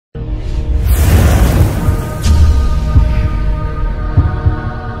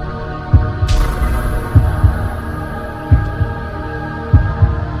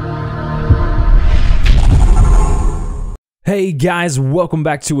Hey guys, welcome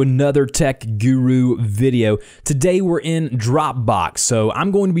back to another Tech Guru video. Today we're in Dropbox, so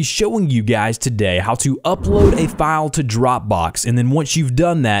I'm going to be showing you guys today how to upload a file to Dropbox, and then once you've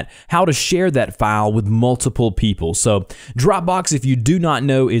done that, how to share that file with multiple people. So Dropbox, if you do not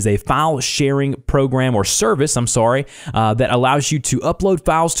know, is a file sharing program or service, that allows you to upload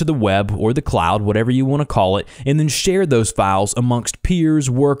files to the web or the cloud, whatever you want to call it, and then share those files amongst peers,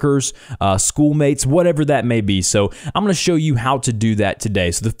 workers, schoolmates, whatever that may be. So I'm going to show you how to do that today.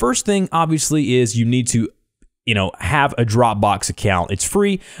 So the first thing obviously is you need to have a Dropbox account. It's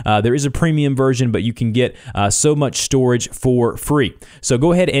free. There is a premium version, but you can get so much storage for free. So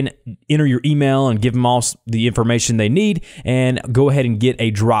go ahead and enter your email and give them all the information they need and go ahead and get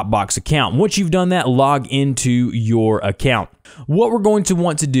a Dropbox account. Once you've done that, log into your account. What we're going to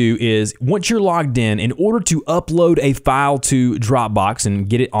want to do is, once you're logged in order to upload a file to Dropbox and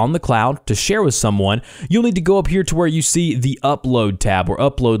get it on the cloud to share with someone, you'll need to go up here to where you see the upload tab or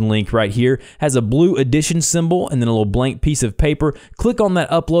upload link right here. It has a blue addition symbol and then a little blank piece of paper. Click on that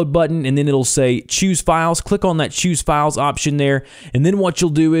upload button and then it'll say choose files. Click on that choose files option there, and then what you'll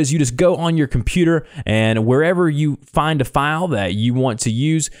do is you just go on your computer, and wherever you find a file that you want to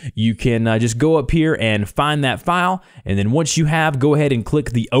use, you can just go up here and find that file, and then once you have, go ahead and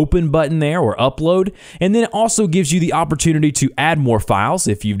click the open button there or upload, and then it also gives you the opportunity to add more files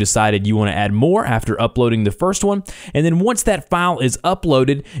if you've decided you want to add more after uploading the first one. And then once that file is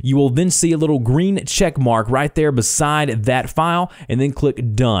uploaded, you will then see a little green check mark right there beside that file, and then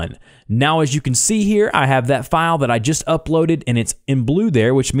click done. Now, as you can see here, I have that file that I just uploaded and it's in blue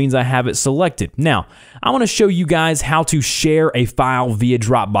there, which means I have it selected. Now, I want to show you guys how to share a file via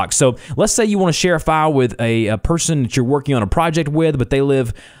Dropbox. So let's say you want to share a file with a person that you're working on a project with, but they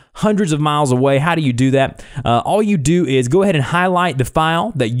live hundreds of miles away. How do you do that? All you do is go ahead and highlight the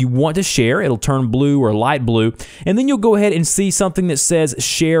file that you want to share. It'll turn blue or light blue, and then you'll go ahead and see something that says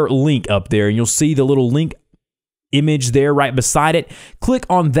share link up there, and you'll see the little link image there right beside it. Click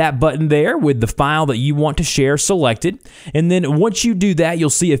on that button there with the file that you want to share selected, and then once you do that, you'll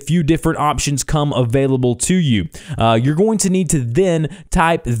see a few different options come available to you. You're going to need to then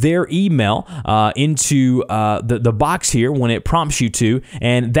type their email into the box here when it prompts you to,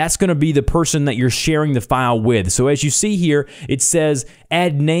 and that's going to be the person that you're sharing the file with. So as you see here, it says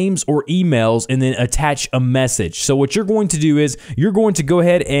add names or emails and then attach a message. So what you're going to do is you're going to go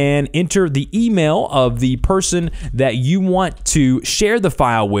ahead and enter the email of the person that you want to share the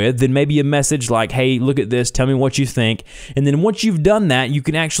file with, then maybe a message like, hey, look at this, tell me what you think. And then once you've done that, you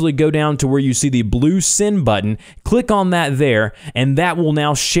can actually go down to where you see the blue send button, click on that there, and that will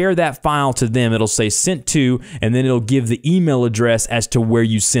now share that file to them. It'll say sent to, and then it'll give the email address as to where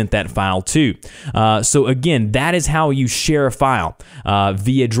you sent that file to. So again, that is how you share a file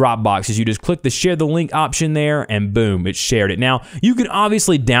via Dropbox, is you just click the share the link option there, and boom, it shared it. Now, you can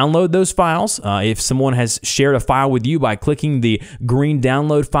obviously download those files if someone has shared a file with you by clicking the green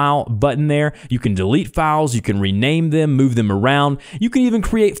download file button there. You can delete files, you can rename them, move them around. You can even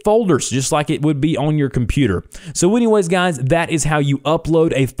create folders just like it would be on your computer. So anyways, guys, that is how you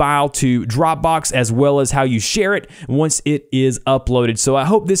upload a file to Dropbox, as well as how you share it once it is uploaded. So I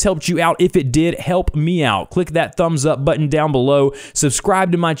hope this helped you out. If it did, help me out. Click that thumbs up button down below.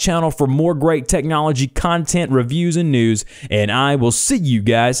 Subscribe to my channel for more great technology content, reviews, and news. And I will see you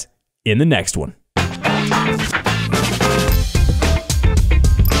guys in the next one.